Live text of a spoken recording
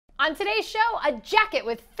On today's show, a jacket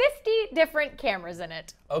with 50 different cameras in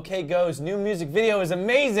it. OK Go's new music video is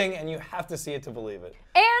amazing, and you have to see it to believe it.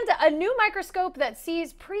 And a new microscope that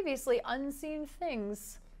sees previously unseen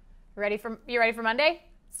things. You ready for Monday?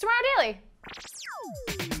 It's Tomorrow Daily.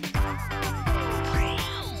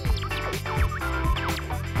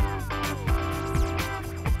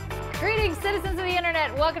 Greetings, citizens of the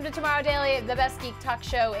internet. Welcome to Tomorrow Daily, the best geek talk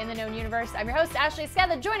show in the known universe. I'm your host, Ashley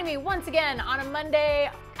Scadla. Joining me once again on a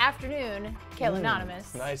Monday afternoon, Kayla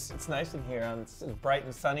Anonymous. Nice. It's nice in here. It's bright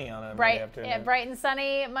and sunny on a Monday afternoon. Yeah, bright and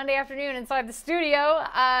sunny Monday afternoon inside the studio.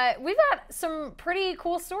 We've got some pretty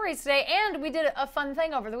cool stories today, and we did a fun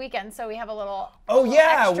thing over the weekend, so we have a little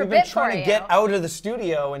extra we've been bit trying for to get out of the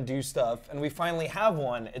studio and do stuff, and we finally have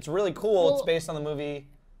one. It's really cool. It's based on the movie.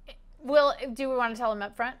 Do we want to tell them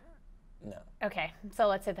up front? No. Okay, so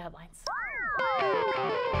let's hit the headlines.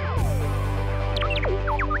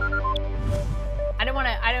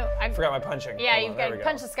 I forgot my punching. Yeah, you've got to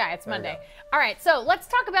punch the sky. It's Monday. All right, so let's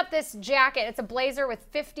talk about this jacket. It's a blazer with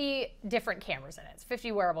 50 different cameras in it. It's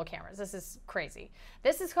 50 wearable cameras. This is crazy.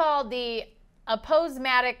 This is called the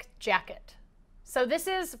Aposematic jacket. So this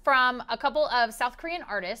is from a couple of South Korean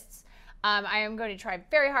artists. I am going to try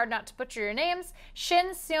very hard not to butcher your names.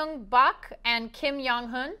 Shin Seung-bak and Kim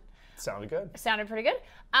Young-hun. Sounded good. Sounded pretty good.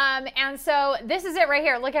 And so this is it right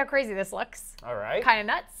here. Look how crazy this looks. All right. Kind of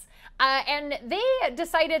nuts. And they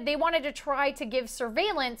decided they wanted to try to give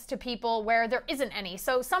surveillance to people where there isn't any.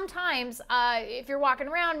 So sometimes if you're walking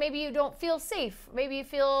around, maybe you don't feel safe. Maybe you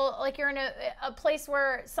feel like you're in a place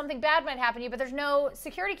where something bad might happen to you, but there's no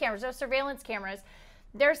security cameras, no surveillance cameras.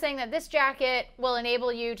 They're saying that this jacket will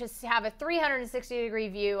enable you to have a 360-degree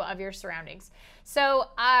view of your surroundings. So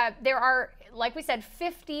there are, like we said,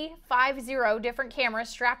 50 different cameras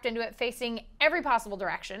strapped into it facing every possible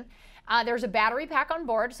direction. There's a battery pack on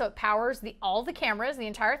board, so it powers all the cameras, the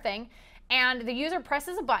entire thing. And the user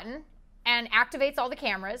presses a button and activates all the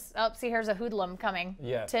cameras. Oh, see, here's a hoodlum coming.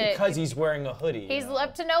 Yeah, because he's wearing a hoodie. He's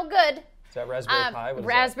up to no good. Is that Raspberry Pi?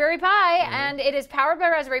 Raspberry Pi, and it is powered by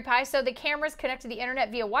Raspberry Pi, so the cameras connect to the internet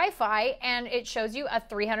via Wi-Fi, and it shows you a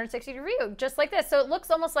 360-degree view, just like this. So it looks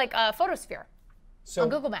almost like a photosphere on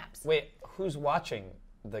Google Maps. Wait, who's watching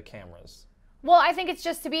the cameras? Well, I think it's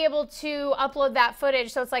just to be able to upload that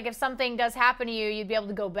footage, so it's like if something does happen to you, you'd be able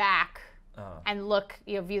to go back and look,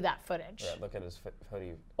 view that footage. Yeah, look at his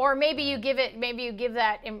hoodie. Or maybe you give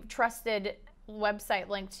that trusted website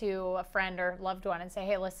link to a friend or loved one and say,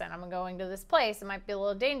 hey, listen, I'm going to this place. It might be a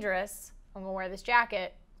little dangerous. I'm going to wear this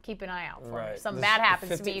jacket. Keep an eye out for it. If something bad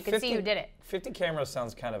happens to me, you can see who did it. 50 cameras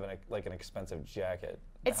sounds kind of like an expensive jacket.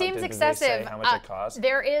 It seems excessive. Did they say how much it costs?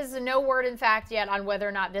 There is no word, in fact, yet on whether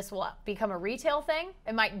or not this will become a retail thing.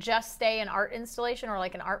 It might just stay an art installation or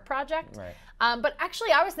like an art project. Right. But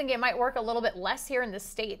actually, I was thinking it might work a little bit less here in the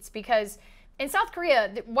States because in South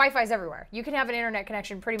Korea, Wi-Fi is everywhere. You can have an internet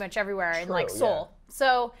connection pretty much everywhere in like Seoul. Yeah.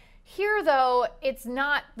 So here, though, it's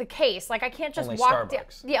not the case. Like I can't just walk down.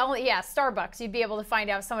 Yeah, Starbucks. You'd be able to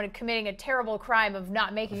find out someone committing a terrible crime of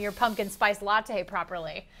not making your pumpkin spice latte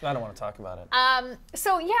properly. I don't want to talk about it.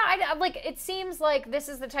 So yeah, it seems like this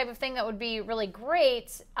is the type of thing that would be really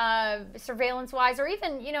great, surveillance-wise, or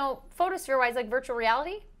even photosphere-wise, like virtual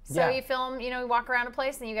reality. So you film, you walk around a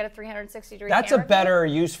place and you get a 360-degree camera. That's a better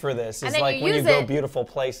use for this. It's like when you go beautiful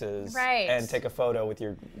places and take a photo with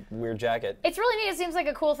your weird jacket. It's really neat. It seems like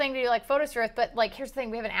a cool thing to do like photosphere with, but like here's the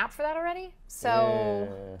thing, we have an app for that already.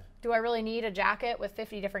 So do I really need a jacket with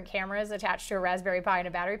 50 different cameras attached to a Raspberry Pi and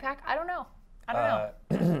a battery pack? I don't know.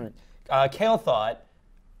 Kale thought,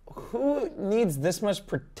 who needs this much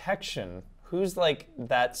protection? Who's like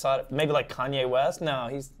that sort of, maybe like Kanye West? No,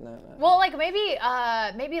 he's no. Well, like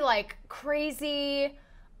maybe like crazy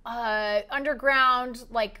underground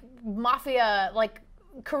like mafia, like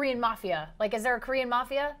Korean mafia. Like, is there a Korean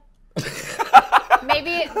mafia?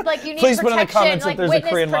 Maybe like you need Please protection, put in the comments like if there's a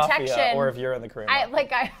Korean protection. mafia or if you're in the Korean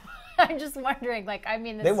mafia. I'm just wondering, like, I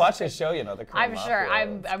mean, they watch this show, the Korean mafia.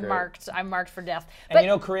 I'm sure. I'm marked for death.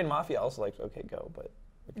 And Korean mafia also like, OK, go, but.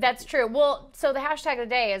 That's true. Well, so the hashtag of the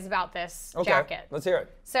day is about this jacket. Let's hear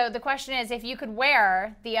it. So the question is, if you could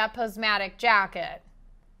wear the Aposematic jacket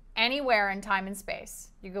anywhere in time and space,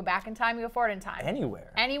 you go back in time, you go forward in time.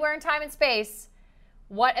 Anywhere. Anywhere in time and space,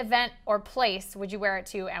 what event or place would you wear it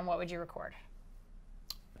to, and what would you record?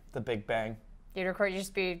 The Big Bang. You'd record,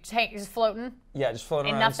 just floating? Yeah, just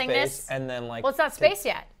floating around nothingness? Space, and then like. Well, it's not space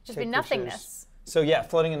yet. Just be nothingness. Pictures. So yeah,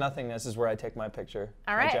 floating in nothingness is where I take my picture.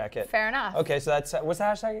 All right, my jacket. Fair enough. Okay, so that's what's the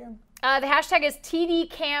hashtag again? The hashtag is TD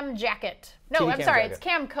Cam Jacket. No, I'm sorry, it's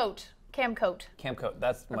Cam Coat. Cam Coat. Cam Coat.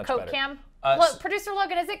 That's much coat better. Cam. Look, producer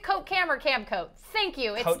Logan, is it Coat Cam or Cam Coat? Thank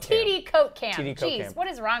you. It's Coat Cam. TD Coat Cam. TD Coat Jeez, Cam. what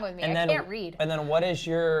is wrong with me? I can't read. And then what is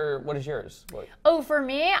yours? What? Oh, for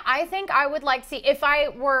me, I think I would like to see if I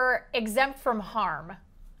were exempt from harm.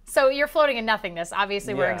 So you're floating in nothingness.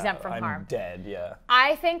 Obviously, we're exempt from harm. I'm dead. Yeah.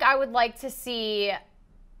 I think I would like to see.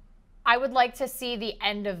 I would like to see the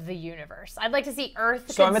end of the universe. I'd like to see Earth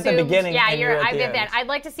consumed. So I'm at the beginning. Yeah, and you're at the end. I'd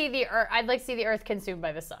like to see the Earth. I'd like to see the Earth consumed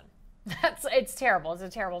by the sun. It's terrible. It's a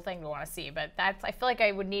terrible thing to want to see, but I feel like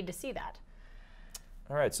I would need to see that.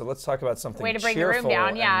 All right, so let's talk about something Way to bring the room cheerful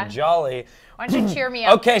down, yeah. and jolly. Why don't you cheer me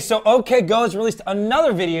up? Okay, so OK Go's released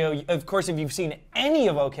another video. Of course, if you've seen any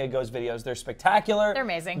of OK Go's videos, they're spectacular. They're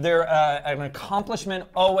amazing. They're an accomplishment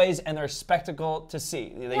always, and they're a spectacle to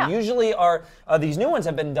see. They usually are. These new ones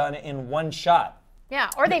have been done in one shot. Yeah,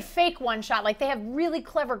 or they fake one shot. Like they have really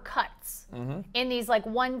clever cuts in these like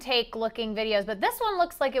one take looking videos. But this one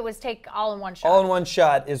looks like it was take all in one shot. All in one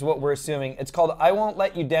shot is what we're assuming. It's called I Won't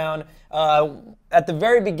Let You Down. At the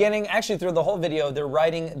very beginning, actually through the whole video, they're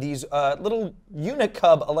riding these little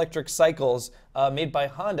Unicub electric cycles made by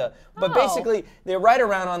Honda. But basically, they ride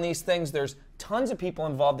around on these things. There's tons of people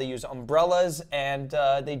involved. They use umbrellas and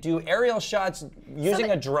they do aerial shots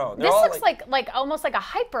using a drone. This looks like almost like a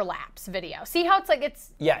hyperlapse video. See how it's like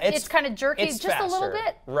it's kind of jerky, it's just faster. a little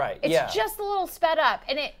bit. Right. It's just a little sped up,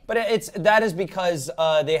 and it. But that is because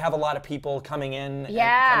they have a lot of people coming in, and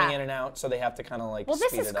coming in and out, so they have to kind of like. Well, this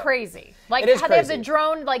speed is it up. crazy. Like It is how they have the crazy.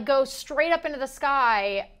 drone like go straight up into the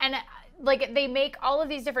sky, and like they make all of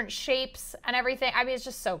these different shapes and everything. I mean, it's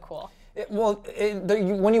just so cool.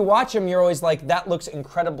 When you watch them, you're always like, that looks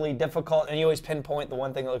incredibly difficult, and you always pinpoint the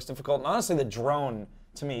one thing that looks difficult. And honestly, the drone,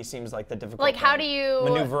 to me, seems like the difficult Like, thing. how do you...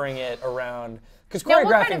 Maneuvering it around. Because Now, choreographing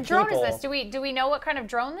what kind of drone people, is this? Do we know what kind of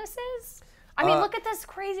drone this is? I mean, look at this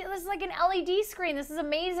crazy... This is like an LED screen. This is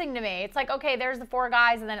amazing to me. It's like, okay, there's the four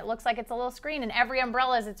guys, and then it looks like it's a little screen, and every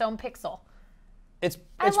umbrella is its own pixel. It's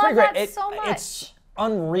love pretty great. that so much. It's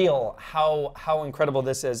unreal how incredible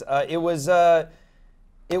this is.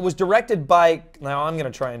 It was directed by, now I'm going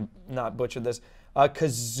to try and not butcher this,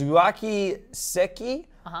 Kazuaki Seki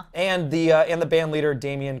and the band leader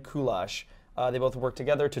Damien Kulash. They both worked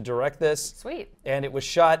together to direct this. Sweet. And it was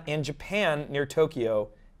shot in Japan near Tokyo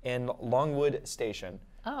in Longwood Station.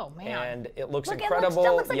 Oh, man. And it looks Look, incredible.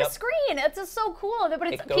 It looks like a screen. It's just so cool.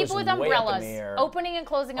 But it's goes people with way up in the umbrellas. air. Opening and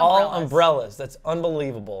closing umbrellas. All umbrellas. That's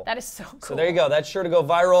unbelievable. That is so cool. So there you go. That's sure to go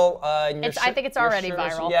viral. I think it's already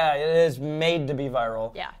viral. Yeah, it is made to be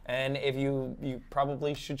viral. Yeah. And if you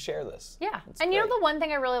probably should share this. Yeah. It's And great. you know the one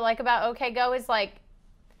thing I really like about OK Go is like,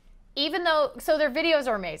 even though, so their videos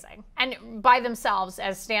are amazing. And by themselves,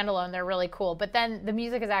 as standalone, they're really cool. But then the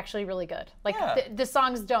music is actually really good. Like the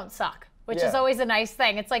songs don't suck. Which is always a nice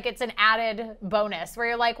thing. It's like it's an added bonus where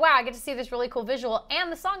you're like, wow, I get to see this really cool visual, and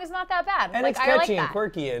the song is not that bad. And like, it's I like catchy that. and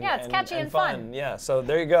quirky and it's catchy and fun. Yeah, so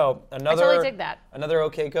there you go. I totally dig that. Another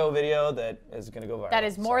OK Go video that is going to go viral. That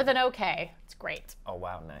is more than okay. It's great. Oh,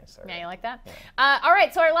 wow, nice. All right. Yeah, you like that? Yeah. All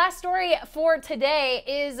right, so our last story for today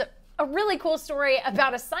is a really cool story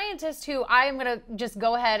about a scientist who I am going to just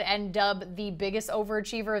go ahead and dub the biggest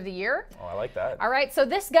overachiever of the year. Oh, I like that. All right, so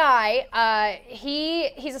this guy,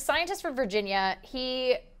 he's a scientist from Virginia.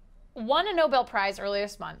 He won a Nobel Prize earlier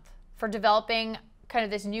this month for developing kind of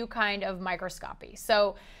this new kind of microscopy.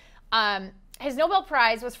 So his Nobel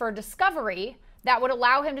Prize was for a discovery that would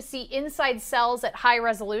allow him to see inside cells at high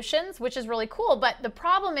resolutions, which is really cool. But the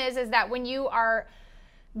problem is that when you are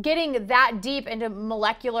getting that deep into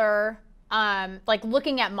molecular, like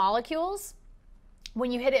looking at molecules, when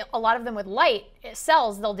you hit a lot of them with light,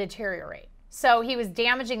 cells, they'll deteriorate. So he was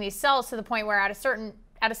damaging these cells to the point where at a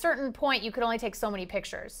certain point you could only take so many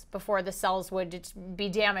pictures before the cells would be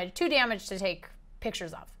damaged, too damaged to take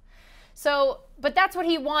pictures of. So, but that's what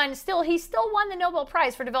he won. He still won the Nobel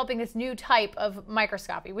Prize for developing this new type of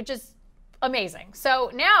microscopy, which is amazing. So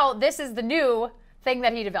now this is the new thing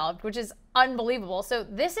that he developed, which is unbelievable. So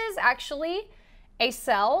this is actually a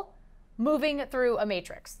cell moving through a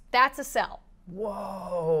matrix. That's a cell.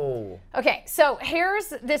 Whoa. Okay, so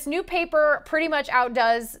here's this new paper pretty much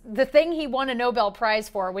outdoes the thing he won a Nobel Prize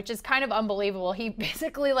for, which is kind of unbelievable. He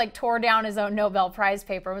basically like tore down his own Nobel Prize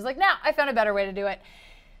paper and was like, nah, I found a better way to do it.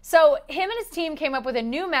 So him and his team came up with a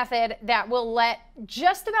new method that will let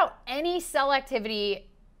just about any cell activity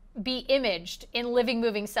be imaged in living,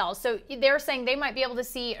 moving cells. So they're saying they might be able to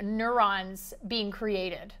see neurons being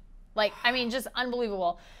created. Like, I mean, just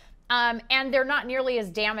unbelievable. And they're not nearly as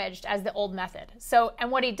damaged as the old method. So,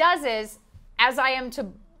 and what he does is, as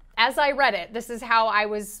I read it, this is how I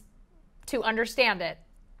was to understand it.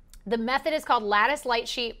 The method is called lattice light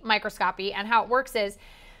sheet microscopy, and how it works is,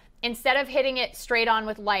 instead of hitting it straight on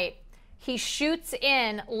with light, he shoots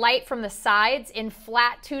in light from the sides in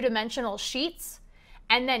flat two-dimensional sheets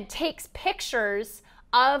and then takes pictures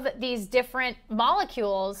of these different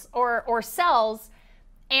molecules or cells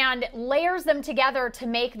and layers them together to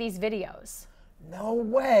make these videos. No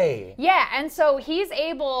way. Yeah, and so he's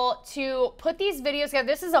able to put these videos together.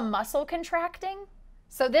 This is a muscle contracting.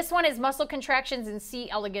 So this one is muscle contractions in C.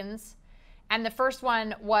 elegans. And the first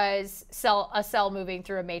one was a cell moving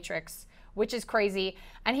through a matrix, which is crazy.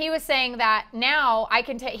 And he was saying that now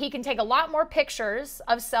he can take a lot more pictures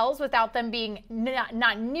of cells without them being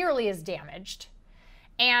not nearly as damaged.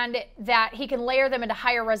 And that he can layer them into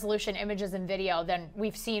higher resolution images and video than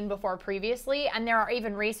we've seen before previously. And there are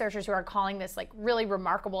even researchers who are calling this like really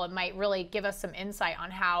remarkable and might really give us some insight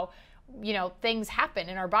on how, you know, things happen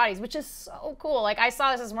in our bodies, which is so cool. Like I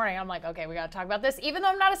saw this morning, I'm like, okay, we got to talk about this, even though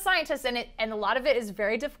I'm not a scientist, and a lot of it is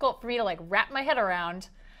very difficult for me to like wrap my head around.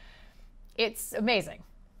 It's amazing.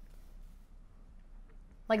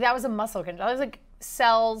 Like that was a muscle control. That was like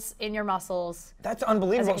cells in your muscles. That's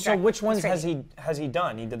unbelievable. So which ones has he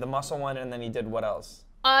done? He did the muscle one, and then he did what else?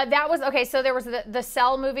 That was, okay, so there was the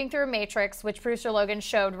cell moving through a matrix, which producer Logan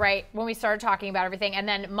showed right when we started talking about everything, and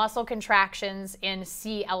then muscle contractions in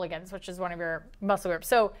C. elegans, which is one of your muscle groups.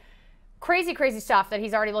 So crazy, crazy stuff that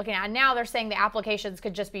he's already looking at. And now they're saying the applications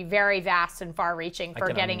could just be very vast and far-reaching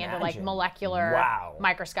for getting into like molecular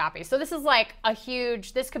microscopy. So this is like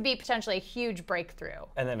this could be potentially a huge breakthrough.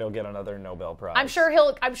 And then he'll get another Nobel Prize. I'm sure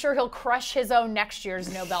he'll crush his own next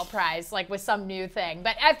year's Nobel Prize, like with some new thing.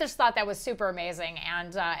 But I just thought that was super amazing,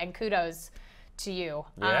 and kudos to you.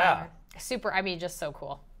 Yeah. Just so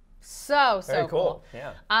cool. So Very cool.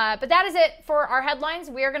 Yeah. But that is it for our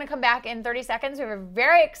headlines. We are going to come back in 30 seconds. We have a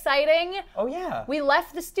very exciting. Oh yeah. We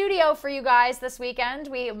left the studio for you guys this weekend.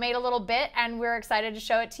 We made a little bit, and we're excited to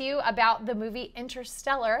show it to you about the movie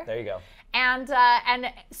Interstellar. There you go. And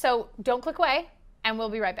so don't click away, and we'll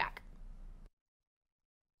be right back.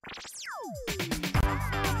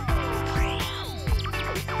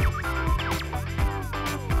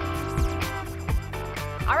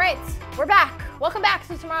 All right, we're back. Welcome back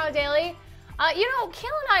to Tomorrow Daily. You know, Kayla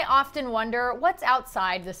and I often wonder what's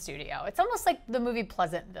outside the studio. It's almost like the movie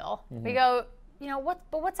Pleasantville. Mm-hmm. We go, you know,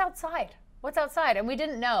 but what's outside? What's outside? And we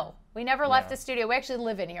didn't know. We never left the studio. We actually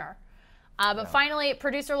live in here. But finally,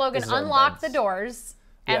 producer Logan unlocked the doors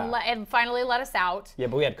and finally let us out. Yeah,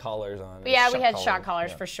 but we had collars on. Yeah, we had shot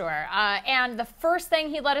collars for sure. And the first thing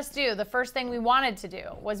he let us do, the first thing we wanted to do,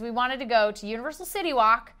 was we wanted to go to Universal City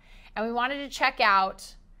Walk, and we wanted to check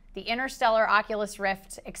out the Interstellar Oculus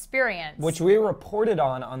Rift experience. Which we reported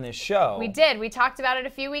on this show. We did. We talked about it a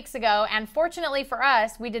few weeks ago, and fortunately for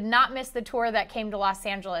us, we did not miss the tour that came to Los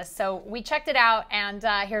Angeles. So we checked it out, and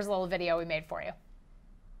here's a little video we made for you.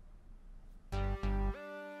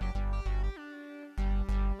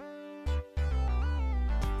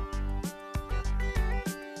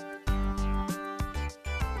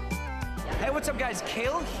 Hey, what's up guys?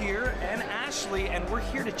 Kale here and Ashley, and we're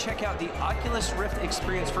here to check out the Oculus Rift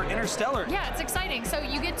experience for Interstellar. Yeah, it's exciting. So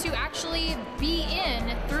you get to actually be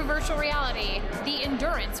in, through virtual reality, the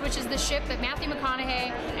Endurance, which is the ship that Matthew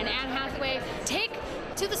McConaughey and Anne Hathaway take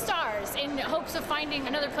to the stars in hopes of finding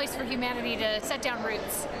another place for humanity to set down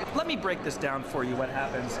roots. Let me break this down for you, what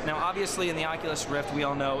happens. Now, obviously, in the Oculus Rift, we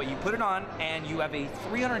all know you put it on and you have a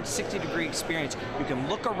 360-degree experience. You can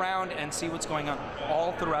look around and see what's going on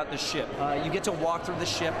all throughout the ship. You get to walk through the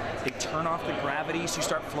ship. They turn off the gravity, so you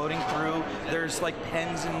start floating through. There's like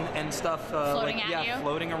pens and stuff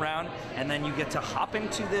floating around. And then you get to hop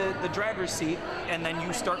into the driver's seat, and then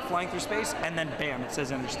you start flying through space, and then bam, it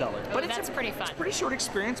says Interstellar. But that's pretty fun. It's a pretty short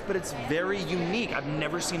experience, but it's very unique. I've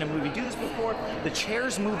never seen a movie do this before. The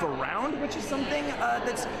chairs move around, which is something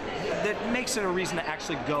that makes it a reason to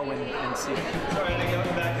actually go and see it. Sorry to get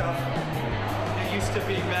back off. You're used to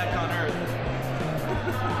being back on Earth.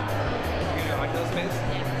 You gonna like those space?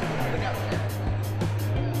 Yeah.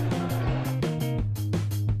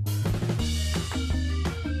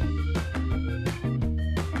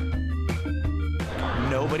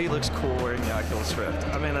 Nobody looks cool wearing the Oculus Rift.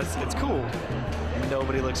 I mean, it's cool.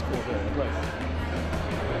 Nobody looks cool wearing it. Look.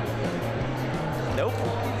 Nope.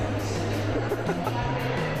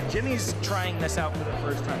 Jimmy's trying this out for the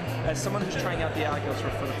first time. As someone who's trying out the Oculus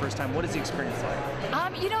Rift for the first time, what is the experience like?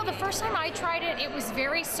 You know, the first time I tried it, it was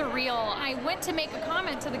very surreal. I went to make a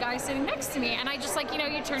comment to the guy sitting next to me, and I just like, you know,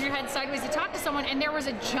 you turn your head sideways to talk to someone, and there was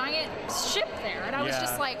a giant ship there, and I was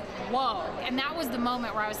just like, whoa. And that was the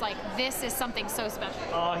moment where I was like, this is something so special.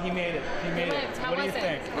 Oh, he made it. He made it. How what do was you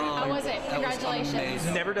it? think? How was it? That was Congratulations.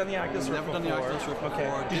 amazing. Never done the Oculus Rift Never done the before. Oculus Rift before.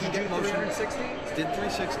 Okay. Did you Didn't do get motion. 360? Did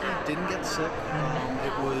 360. Didn't get sick.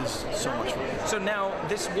 It was so much fun. So now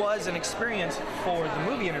this was an experience for the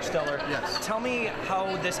movie Interstellar. Yes. Tell me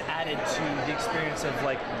how this added to the experience of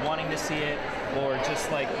like wanting to see it, or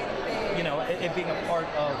just like, you know, it being a part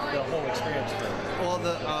of the whole experience. Well,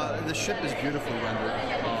 the ship is beautifully rendered,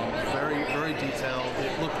 very, very detailed.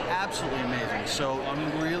 It looked absolutely amazing. So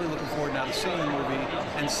I'm really looking forward now to seeing the movie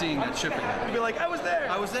and seeing that ship again. You'd be like, I was there.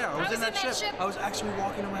 I was there. I was in that ship. I was actually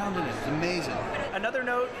walking around in it. It's amazing. Another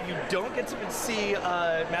note, you don't get to see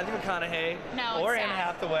Matthew McConaughey No, or it's Anne sad.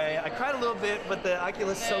 Hathaway. I cried a little bit, but the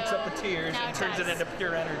Oculus soaks up the tears No, and it turns it does. into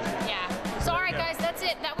pure energy. Yeah. So, all right, guys, that's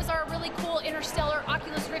it. That was our really cool Interstellar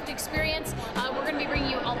Oculus Rift experience. We're going to be bringing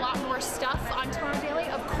you a lot more stuff on Tomorrow Daily,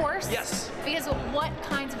 of course. Yes. Because what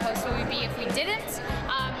kinds of hosts would we be if we didn't?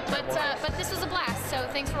 But this was a blast. So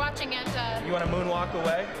thanks for watching. And You want to moonwalk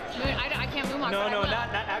away? I can't moonwalk. No, but I no, will. not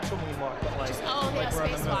actual moonwalk, but like, Oh, like yeah, we're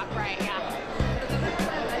on the moon. spacewalk, right?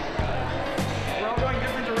 Yeah. We're all going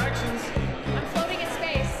different directions. I'm floating in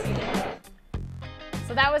space.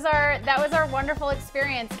 So that was our wonderful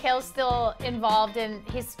experience. Kale's still involved, and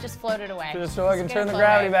he's just floated away. Just so I can He's turn gonna the float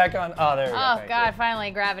gravity away. back on. Oh, there we go. Oh Thank God, you.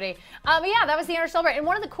 finally gravity. But yeah, that was the Interstellar. And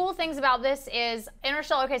one of the cool things about this is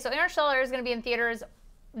Interstellar. Okay, so Interstellar is going to be in theaters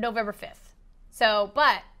November 5th. So,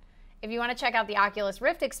 but if you want to check out the Oculus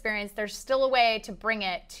Rift experience, there's still a way to bring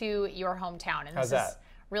it to your hometown. And How's this is that?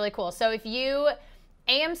 really cool. So if you,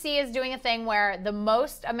 AMC is doing a thing where the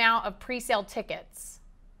most amount of pre-sale tickets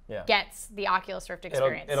Yeah. gets the Oculus Rift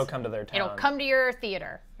experience. It'll come to their town. It'll come to your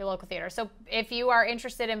theater, your local theater. So if you are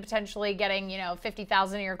interested in potentially getting,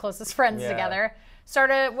 50,000 of your closest friends Yeah. together, start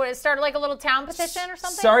like a little town petition or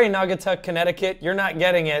something. Sorry, Naugatuck, Connecticut, you're not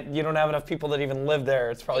getting it. You don't have enough people that even live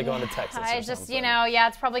there. It's probably going to Texas. I or just, something.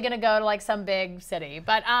 it's probably going to go to like some big city,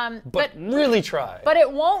 but really try. but it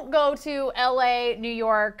won't go to L.A., New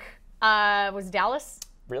York. Was Dallas?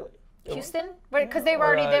 Really? Houston? Because they were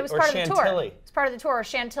Or, already, it was or part of the tour. Chantilly. It's part of the tour. Or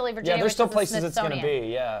Chantilly, Virginia. Yeah, there's which still is the places it's going to Smithsonian.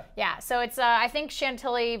 be. Yeah. Yeah, so it's I think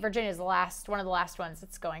Chantilly, Virginia is one of the last ones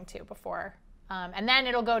it's going to before, and then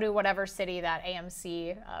it'll go to whatever city that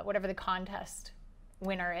AMC, whatever the contest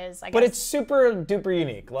winner is. I guess. But it's super duper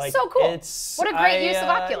unique. Like So cool. It's, What a great use of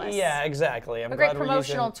Oculus. Yeah, exactly. I'm a great glad we're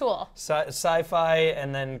promotional using tool. Sci-fi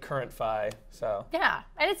and then current fi. So. Yeah,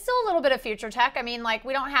 and it's still a little bit of future tech. I mean, like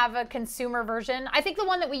we don't have a consumer version. I think the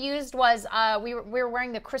one that we used was we were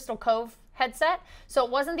wearing the Crystal Cove headset, so it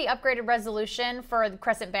wasn't the upgraded resolution for the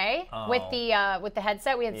Crescent Bay with the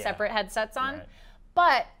headset. We had separate headsets on. Right.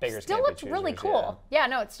 But Beggars still can't be looked really choosers, cool. Yeah,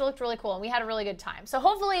 no, it still looked really cool, and we had a really good time. So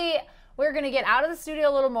hopefully we're gonna get out of the studio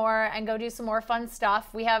a little more and go do some more fun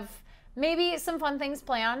stuff. We have maybe some fun things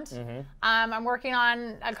planned. Mm-hmm. I'm working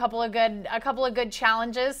on a couple of good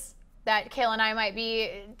challenges that Kayla and I might be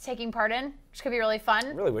taking part in, which could be really fun. I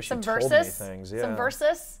really wish some you told me versus, things, Some yeah.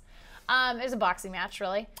 versus. It's a boxing match,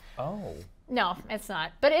 really. Oh. No, it's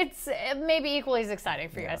not. But it may be equally as exciting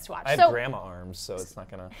for you guys to watch. I have grandma arms, so it's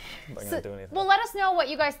not gonna do anything. Well, let us know what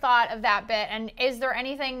you guys thought of that bit, and is there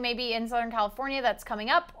anything maybe in Southern California that's coming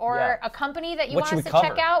up, or Yeah. a company that you What want should us we to check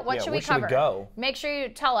cover? out? What Yeah, should we where should we cover? go? Make sure you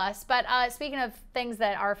tell us. But speaking of things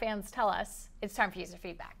that our fans tell us, it's time for user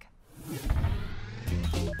feedback.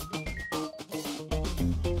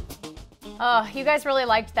 Oh, you guys really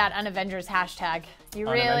liked that Unavengers hashtag. You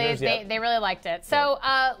really, Unavengers, yep. they really liked it. So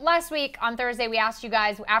last week on Thursday, we asked you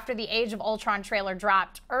guys after the Age of Ultron trailer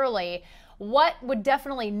dropped early, what would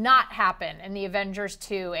definitely not happen in the Avengers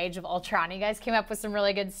 2 Age of Ultron? You guys came up with some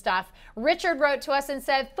really good stuff. Richard wrote to us and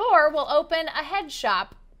said Thor will open a head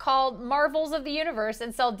shop called Marvels of the Universe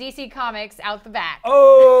and sell DC Comics out the back.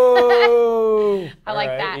 Oh! I like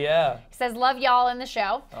All right, that. Yeah. He says, love y'all in the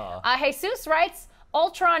show. Jesus writes,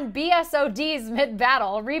 Ultron BSODs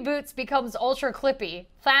mid-battle. Reboots becomes ultra clippy.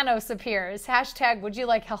 Thanos appears. Hashtag, would you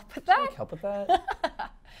like help with that? Help with that?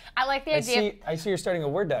 I like the idea. I see you're starting a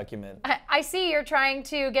Word document. I see you're trying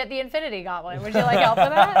to get the Infinity Gauntlet. Would you like help with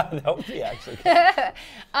that? That would be actually good.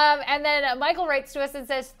 And then Michael writes to us and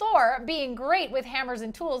says, Thor, being great with hammers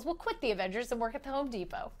and tools, will quit the Avengers and work at the Home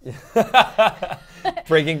Depot.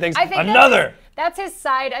 Breaking things. I think Another! That's his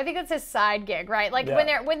side. I think that's his side gig, right? Like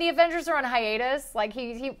Yeah. when the Avengers are on hiatus, like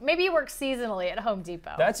he maybe he works seasonally at Home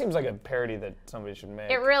Depot. That seems like a parody that somebody should make.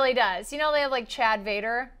 It really does. You know, they have like Chad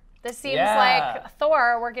Vader. This seems Yeah. like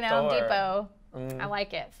Thor working at Home Thor. Depot. I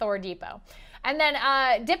like it. Thor Depot. And then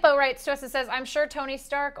Dippo writes to us and says, I'm sure Tony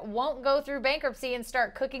Stark won't go through bankruptcy and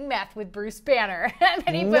start cooking meth with Bruce Banner. And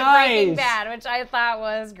then he put Breaking Nice. Bad, which I thought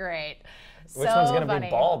was great. Which so one's going to funny.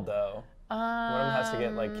 be bald, though? One of them has to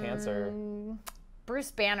get, like, cancer.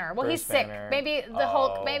 Bruce Banner. Well, Bruce he's sick. Banner. Maybe the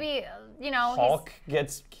Hulk, Oh. maybe you know, Hulk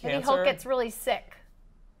gets cancer. maybe Hulk gets really sick.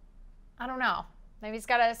 I don't know. Maybe he's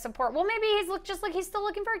got to support. Well, maybe he's just like he's still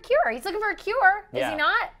looking for a cure. He's looking for a cure, is he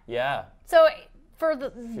not? Yeah. So for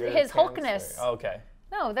his Cancer. Hulkness. Okay.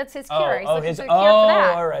 No, that's his cure. He's looking his for a cure for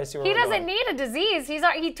that. all right. I see where He we're doesn't going. need a disease. He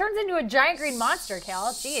turns into a giant green monster,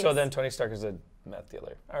 Cal. Jeez. So then Tony Stark is a meth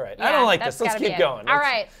dealer. All right. Yeah, I don't like that's this. Let's gotta be keep it. going. All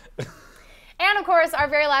right. And of course, our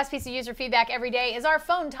very last piece of user feedback every day is our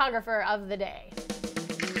photographer of the day.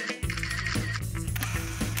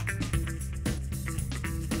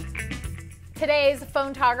 Today's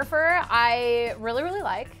photographer I really, really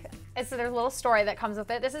like. There's a little story that comes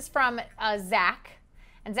with it. This is from Zach.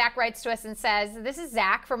 And Zach writes to us and says, this is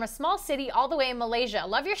Zach from a small city all the way in Malaysia.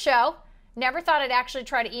 Love your show. Never thought I'd actually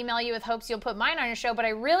try to email you with hopes you'll put mine on your show, but I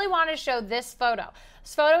really wanted to show this photo.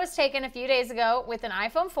 This photo was taken a few days ago with an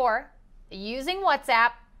iPhone 4 using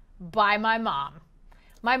WhatsApp by my mom.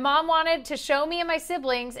 My mom wanted to show me and my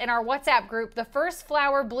siblings in our WhatsApp group the first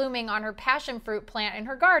flower blooming on her passion fruit plant in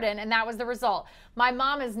her garden, and that was the result. My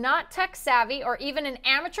mom is not tech savvy or even an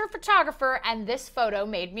amateur photographer, and this photo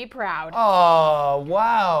made me proud. Oh,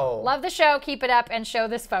 wow. Love the show. Keep it up and show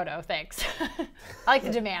this photo. Thanks. I like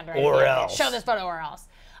the demand right Or here. else. Show this photo or else.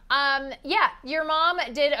 Yeah, your mom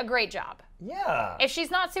did a great job. Yeah. If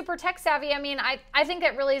she's not super tech savvy, I mean, I think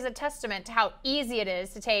that really is a testament to how easy it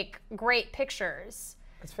is to take great pictures.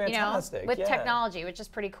 It's fantastic. You know, with yeah. technology, which is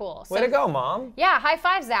pretty cool. Way to go, Mom. Yeah, high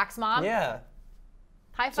five, Zach's mom. Yeah.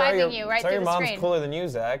 High-fiving you right through your the mom's screen. cooler than you,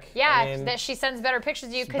 Zach. Yeah, I mean, that she sends better pictures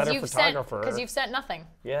to you she's a better photographer. because you've sent nothing.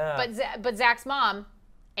 Yeah. But Zach's mom,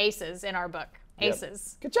 aces in our book. Yep.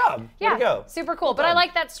 Aces. Good job. Yeah, Way to go. super cool. But I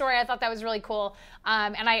like that story. I thought that was really cool.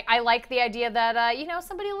 And I like the idea that, you know,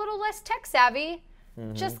 somebody a little less tech savvy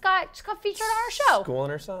just got featured on our show. Schooling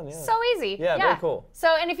her son, yeah. So easy. Yeah, very cool.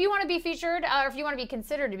 So, and if you want to be featured, or if you want to be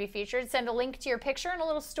considered to be featured, send a link to your picture and a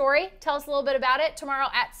little story. Tell us a little bit about it.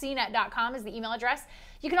 tomorrow@cnet.com is the email address.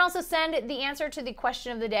 You can also send the answer to the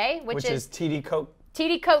question of the day, which is TD Coat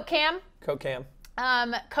Cam. Coat Cam.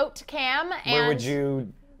 Coat Cam. And Where would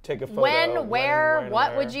you take a photo? when, where,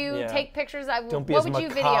 what would you Yeah. take pictures of? Don't be what as would you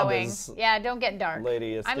macabre videoing? as Yeah, don't get dark.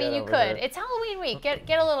 Lady is I mean, dead you over could. here. It's Halloween week. Get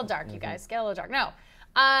a little dark, you guys. Get a little dark. No.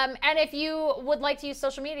 And if you would like to use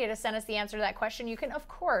social media to send us the answer to that question, you can, of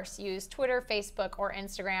course, use Twitter, Facebook, or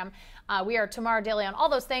Instagram. We are Tomorrow Daily on all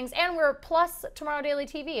those things, and we're plus Tomorrow Daily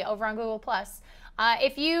TV over on Google+.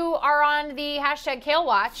 If you are on the hashtag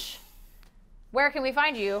KaleWatch, where can we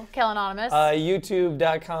find you, Kale Anonymous?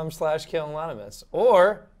 YouTube.com/KaleAnonymous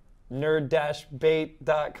or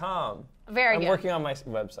nerd-bait.com. Very good. I'm working on my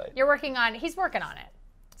website. He's working on it.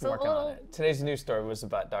 So Working on it. Today's news story was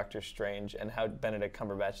about Doctor Strange and how Benedict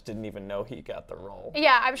Cumberbatch didn't even know he got the role.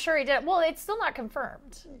 Yeah, I'm sure he did. Well, it's still not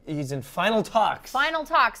confirmed. He's in final talks. Final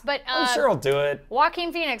talks, but I'm sure he'll do it.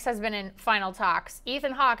 Joaquin Phoenix has been in final talks.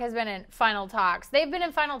 Ethan Hawke has been in final talks. They've been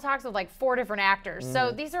in final talks with like 4 different actors.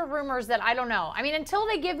 So these are rumors that I don't know. I mean, until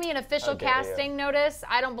they give me an official casting notice,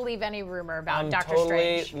 I don't believe any rumor about Doctor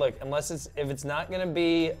Strange. Look, if it's not gonna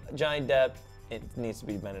be Johnny Depp, it needs to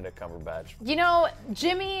be Benedict Cumberbatch. You know,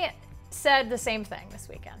 Jimmy said the same thing this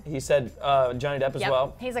weekend. He said Johnny Depp as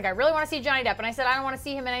well. He's like, I really want to see Johnny Depp. And I said, I don't want to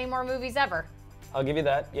see him in any more movies ever. I'll give you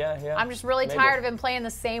that. Yeah. I'm just really tired of him playing the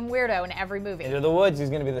same weirdo in every movie. Into the Woods, he's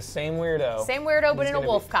going to be the same weirdo. Same weirdo, but in a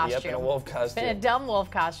wolf costume. Yep, in a wolf costume. In a dumb wolf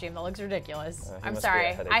costume that looks ridiculous. I'm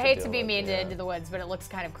sorry. I hate to be mean to Into the Woods, but it looks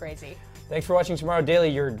kind of crazy. Thanks for watching Tomorrow Daily,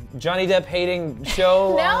 your Johnny Depp hating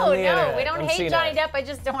show on the internet. We don't hate Johnny Depp. I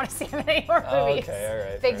just don't want to see him in any more movies. Okay, all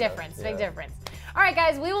right. Big difference. Big difference. All right,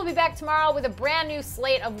 guys, we will be back tomorrow with a brand new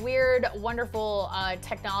slate of weird, wonderful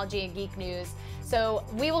technology and geek news. So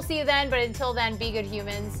we will see you then, but until then, be good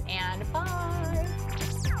humans and bye.